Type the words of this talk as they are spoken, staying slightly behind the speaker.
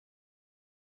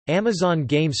Amazon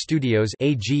Game Studios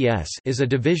 (AGS) is a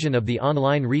division of the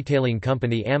online retailing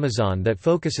company Amazon that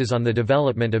focuses on the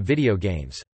development of video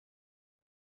games.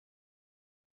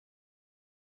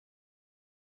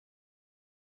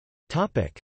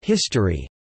 Topic: History.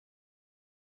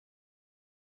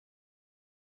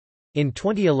 In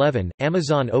 2011,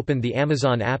 Amazon opened the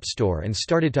Amazon App Store and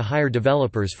started to hire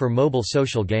developers for mobile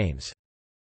social games.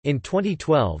 In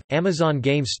 2012, Amazon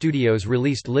Game Studios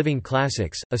released Living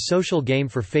Classics, a social game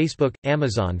for Facebook.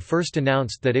 Amazon first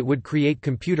announced that it would create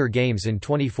computer games in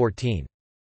 2014.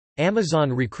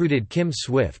 Amazon recruited Kim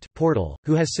Swift, Portal,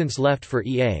 who has since left for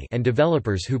EA, and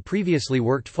developers who previously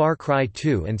worked Far Cry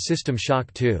 2 and System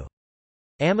Shock 2.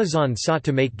 Amazon sought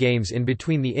to make games in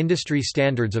between the industry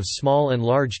standards of small and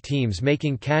large teams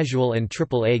making casual and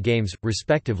AAA games,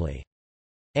 respectively.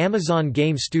 Amazon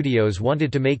Game Studios wanted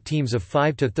to make teams of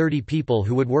 5 to 30 people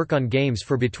who would work on games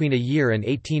for between a year and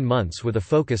 18 months with a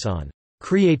focus on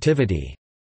creativity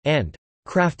and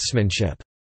craftsmanship,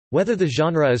 whether the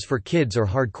genre is for kids or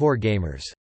hardcore gamers.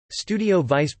 Studio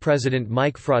Vice President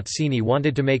Mike Frazzini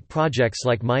wanted to make projects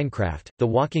like Minecraft, The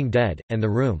Walking Dead, and The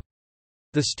Room.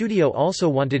 The studio also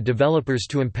wanted developers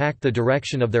to impact the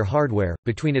direction of their hardware,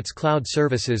 between its cloud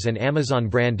services and Amazon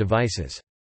brand devices.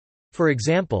 For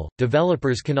example,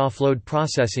 developers can offload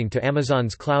processing to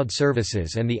Amazon's cloud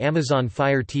services, and the Amazon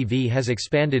Fire TV has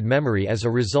expanded memory as a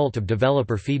result of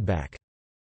developer feedback.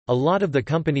 A lot of the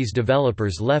company's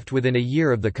developers left within a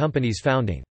year of the company's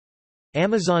founding.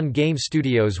 Amazon Game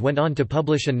Studios went on to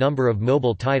publish a number of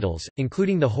mobile titles,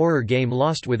 including the horror game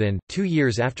Lost Within. 2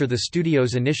 years after the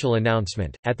studio's initial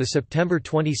announcement, at the September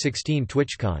 2016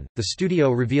 TwitchCon, the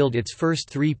studio revealed its first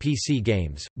 3 PC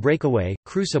games: Breakaway,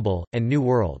 Crucible, and New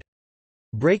World.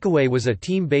 Breakaway was a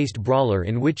team-based brawler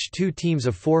in which 2 teams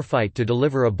of 4 fight to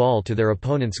deliver a ball to their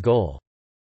opponent's goal.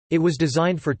 It was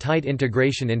designed for tight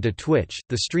integration into Twitch,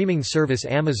 the streaming service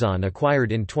Amazon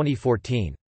acquired in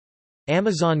 2014.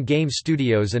 Amazon Game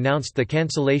Studios announced the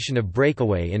cancellation of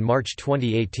Breakaway in March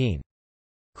 2018.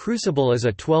 Crucible is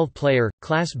a 12-player,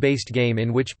 class-based game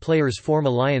in which players form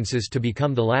alliances to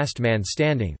become the last man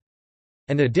standing.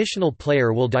 An additional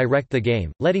player will direct the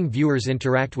game, letting viewers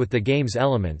interact with the game's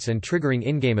elements and triggering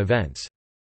in-game events.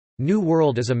 New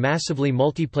World is a massively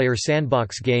multiplayer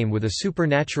sandbox game with a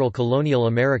supernatural colonial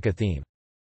America theme.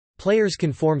 Players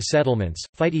can form settlements,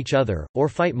 fight each other, or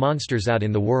fight monsters out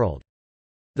in the world.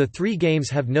 The 3 games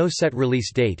have no set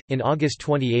release date. In August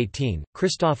 2018,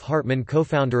 Christoph Hartmann,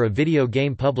 co-founder of video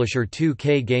game publisher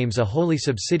 2K Games, a wholly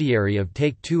subsidiary of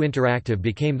Take-Two Interactive,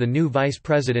 became the new vice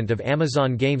president of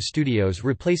Amazon Game Studios,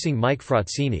 replacing Mike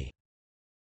Frazzini.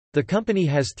 The company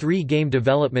has 3 game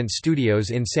development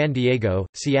studios in San Diego,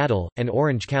 Seattle, and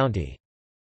Orange County.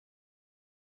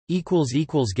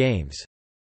 Games